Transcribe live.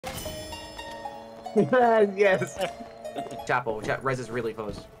Yes. Chapel. Res is really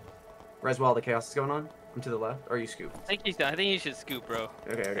close. Res while the chaos is going on. I'm to the left. Or you scoop. I think you should scoop, bro.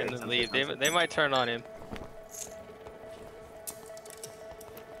 Okay. And then leave. They might turn on him.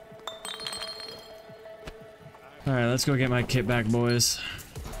 All right, let's go get my kit back, boys.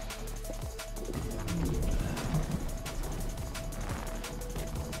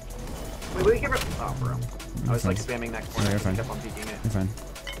 Wait, give her. Oh, bro. I was like spamming that corner. No, you're fine. Kept on peeking it. You're fine.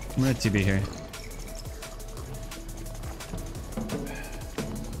 I'm gonna TB here.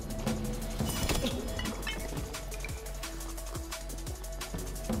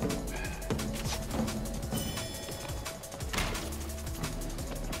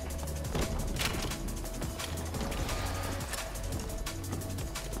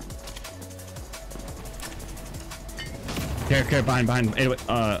 Here, behind. Anyway,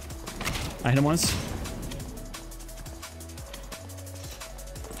 I hit him once.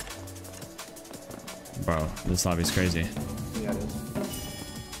 Bro, this lobby's crazy. Yeah, it is.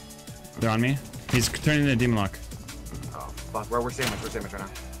 They're on me. He's turning into a demon lock. Oh, fuck. We're sandwiched. We're sandwiched right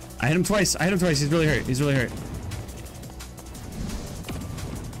now. I hit him twice. He's really hurt.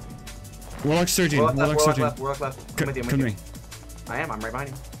 Warlock's surging. Warlock's left. Come to me. I am. I'm right behind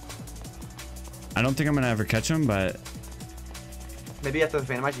you. I don't think I'm gonna ever catch him, but Maybe after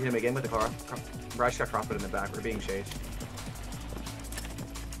the Phantomize, you hit him again with the car. Raj got crossbow in the back. We're being shaded.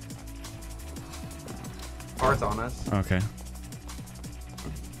 Bard's on us. okay.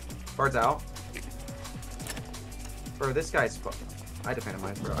 Bard's out. Bro, this guy's... I had to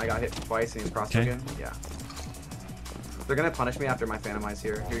Phantomize, bro. I got hit twice and he's crossbow again. Yeah. They're gonna punish me after my Phantomize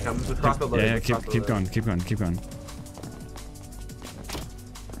here. Here he comes with crossbow loaded. Yeah, keep going.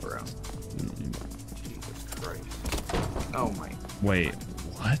 Bro. Jesus Christ. Oh my... Wait,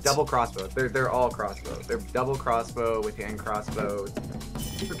 what? Double crossbow. They're all crossbow. They're double crossbow with hand crossbows.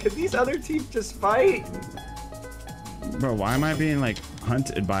 Could these other teams just fight? Bro, why am I being like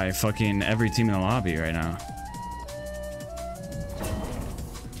hunted by fucking every team in the lobby right now?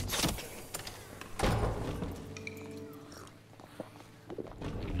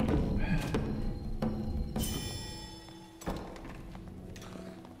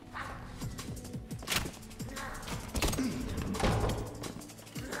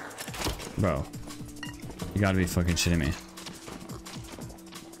 Bro, you gotta be fucking shitting me.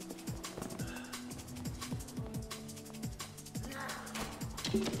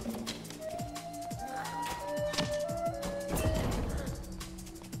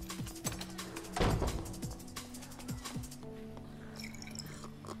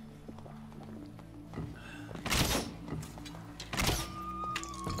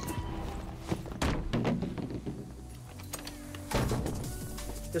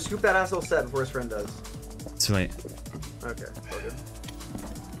 Just scoop that asshole set before his friend does. Too late. Okay, all good.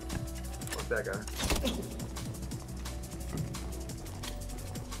 Fuck that guy.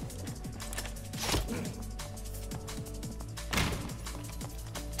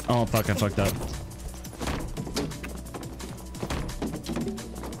 Oh fuck, I fucked up.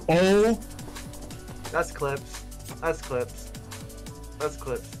 Oh! That's clips. That's clips. That's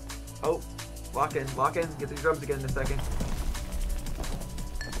clips. Oh, lock in. Get the drums again in a second.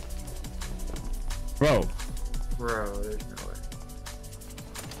 Bro. Bro, there's no way.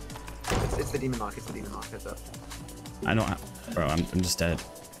 It's the demon lock. Heads up. I don't. Bro, I'm just dead.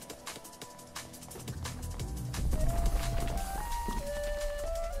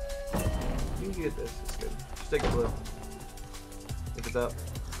 You can get this. It's good. Just take the blue. If it's up.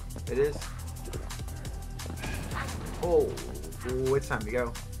 It is. Oh, it's time to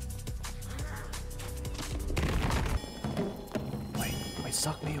go. Wait,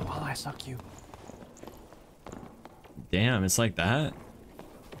 suck me while I suck you. Damn, it's like that?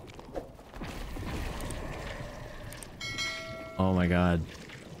 Oh my god.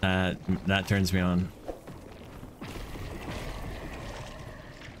 That turns me on.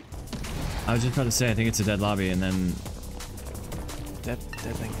 I was just about to say, I think it's a dead lobby, and then... Dead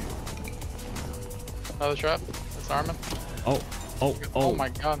thing. Another trap. It's Armin. Oh my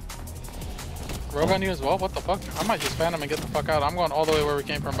god. Rogue on you as well? What the fuck? I might just fan him and get the fuck out. I'm going all the way where we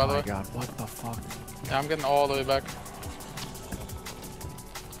came from, by the way. Oh my god, what the fuck? Yeah, I'm getting all the way back.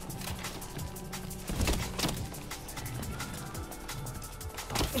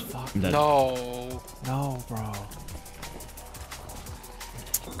 Fuck. I'm dead. No. No, bro.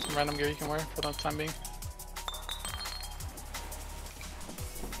 Some random gear you can wear for the time being.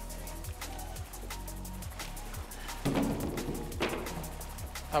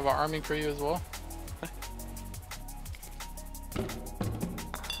 Have an arming for you as well.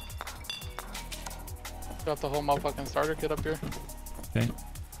 Got the whole motherfucking starter kit up here. Okay.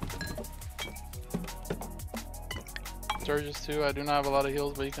 Surges too. I do not have a lot of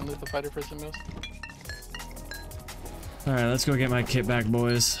heals, but you can loot the fighter for some heals. All right, let's go get my kit back,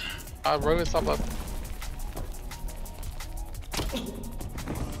 boys. Rogue is top left.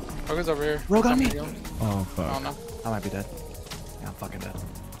 Rogue is over here. Rogue on me. Oh fuck. Oh no. I might be dead. Yeah, I'm fucking dead.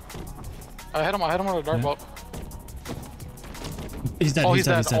 I hit him with a dart Yeah. bolt. He's dead. Oh, he's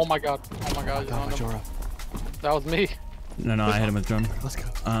dead. dead. Oh my god. Oh my god. I got Majora. That was me. No, I hit him with drum. Let's go.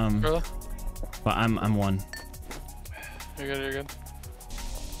 Really? But I'm one. You're good, you're good.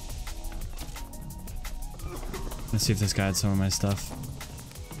 Let's see if this guy had some of my stuff.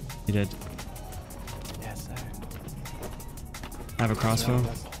 He did. Yes, sir. I have a crossbow.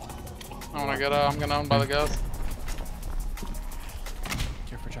 I wanna get out. I'm gonna own by the gas.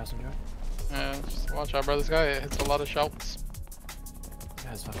 Care for Chas and Joy? Yeah, just watch out, bro. This guy hits a lot of shouts. This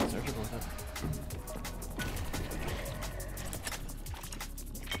guy's fucking surgical with it.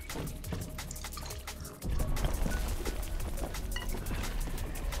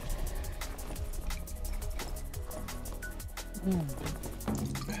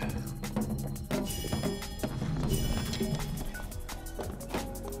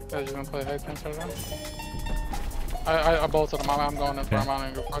 Guys, you gonna play high pinch right now? I bolted him. I'm going in for him.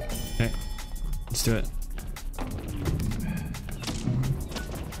 I'm gonna go fuck. Okay, let's do it.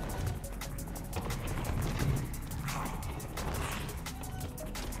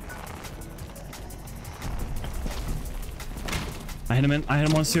 I hit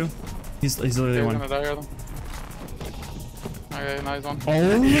him once too. He's literally He's one. gonna die here though. Okay, nice one.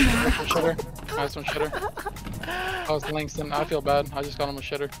 Oh! Nice one, shitter. Nice one, shitter. That was Langston. I feel bad. I just got him a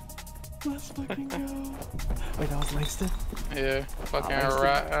shitter. Let's fucking go. Wait, that was Langston? Yeah, fucking Langston.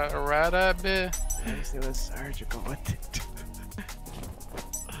 rat at bit. Langston was surgical. What did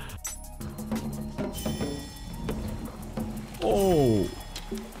Oh!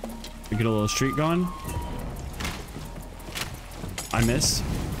 We get a little streak going. I miss.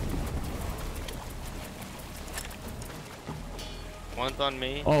 One's on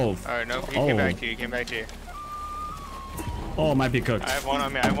me. Oh. Alright, no, he Oh. came back to you. He came back to you. Oh, it might be cooked. I have one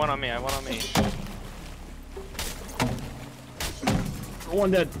on me. I have one on me. I have one on me.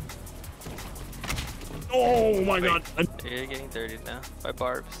 One dead. Oh my god. You're getting 30 now by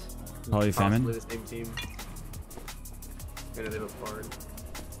barbs. Probably famine. Possibly the same team. Gonna they look hard.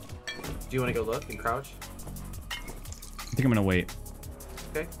 Do you want to go look and crouch? I think I'm gonna wait.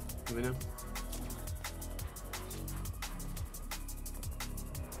 Okay, let me know.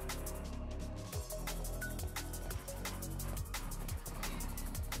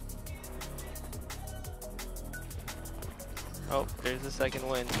 Oh, there's the second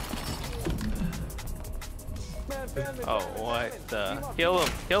win. Oh, what the? Kill him!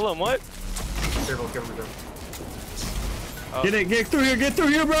 Kill him! What? Careful, careful, careful. Oh. Get through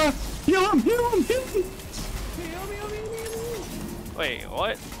here, bro. Heal him. Wait,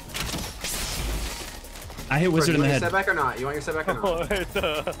 what? I hit Wizard in the You want your head. setback or not? You want your setback or not? What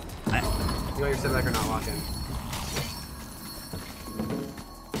the? You want your setback or not? Walk in.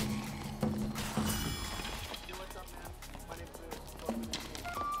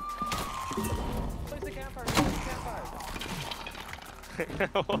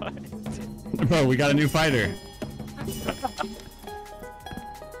 What? Bro, we got a new fighter.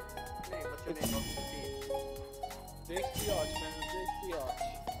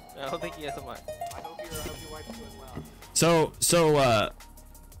 I don't think he has a mic. I hope your wife's doing well. So,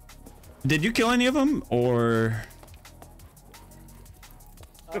 did you kill any of them, or?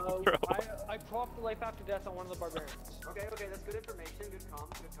 I propped the life after death on one of the barbarians. Okay, that's good information. Good comms.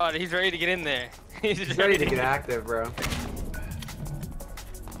 Good Oh, he's ready to get in there. He's He's ready to get active, bro.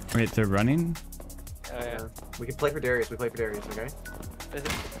 Wait, they're running? Oh yeah. We can play for Darius. We play for Darius, okay?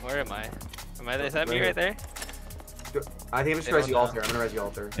 Where am I? Is that me right there? I think I'm just They gonna res don't you know. altar. I'm gonna res you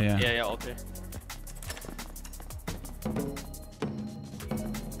altar. Yeah. Yeah, altar.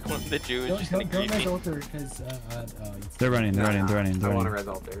 The Jew is just gonna Don't greet res me. altar because They're running. They're running. I want to res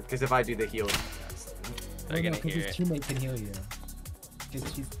altar because if I do the heal, They're gonna because hear his it. teammate can heal you.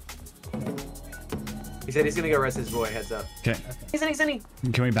 Because she's he said he's gonna go res his boy. Heads up. Okay. He's in.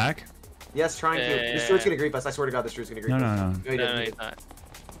 Can we back? Yes, trying to. Yeah. This druid's gonna grief us. I swear to God, this druid's gonna grief No, us. no. he No, doesn't. he's not.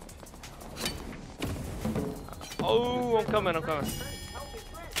 Oh, I'm coming. They're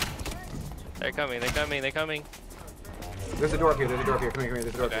coming. There's a door up here. Come here. There's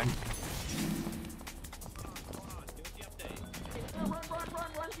a door up Okay. here.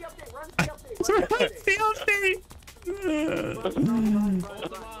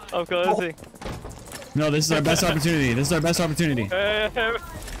 I'm closing. No, this is our best opportunity.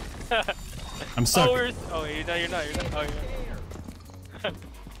 I'm stuck. Oh, you're not. Oh, you're not. Oh, you're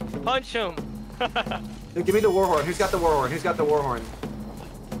not. Punch him. Give me the warhorn. Who's got the warhorn? Who's got the warhorn?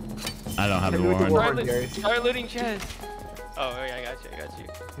 I don't have the Hit me with the warhorn. warhorn, Gary. Start looting chest. Oh, yeah, I got you. I got you.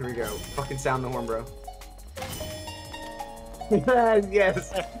 Here we go. Fucking sound the horn, bro.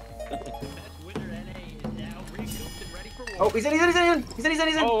 Yes. Oh, he's in. He's in.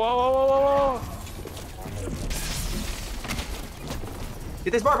 Oh, whoa, whoa, whoa, whoa,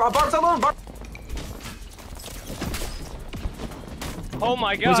 Get this Barb. Barb's alone. Barb. Oh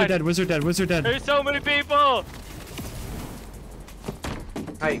my god. Wizard dead. Wizard dead. Wizard dead. There's so many people.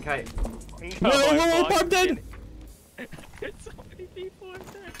 Kite. No, Whoa, Barb dead. There's so many people in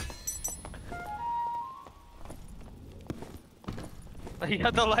there. You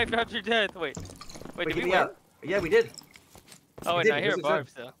got the life after death. Wait, did we win? Yeah, we did. Oh, We and did, I hear Wizard's Barb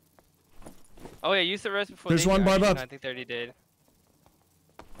still. Oh yeah, use the rest before There's they one die. Barb up. I think they already did.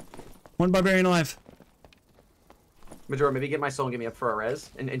 One barbarian alive. Majora, maybe get my soul and get me up for a res.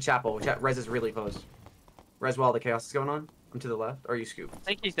 In chapel. Res is really close. Res while the chaos is going on. I'm to the left. Or you scoop.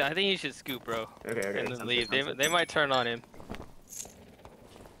 I think he should scoop, bro. Okay. And then sounds leave. good. They might turn on him.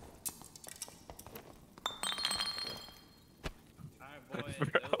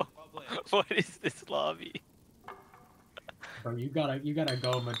 Bro, what is this lobby? Bro, you gotta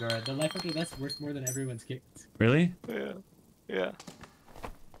go, Majora. The life after that's worth more than everyone's kicked. Really? Yeah. Yeah,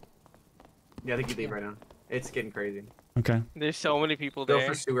 I think you leave right now. It's getting crazy. Okay. There's so many people Go there.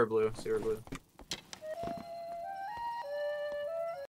 for sewer blue.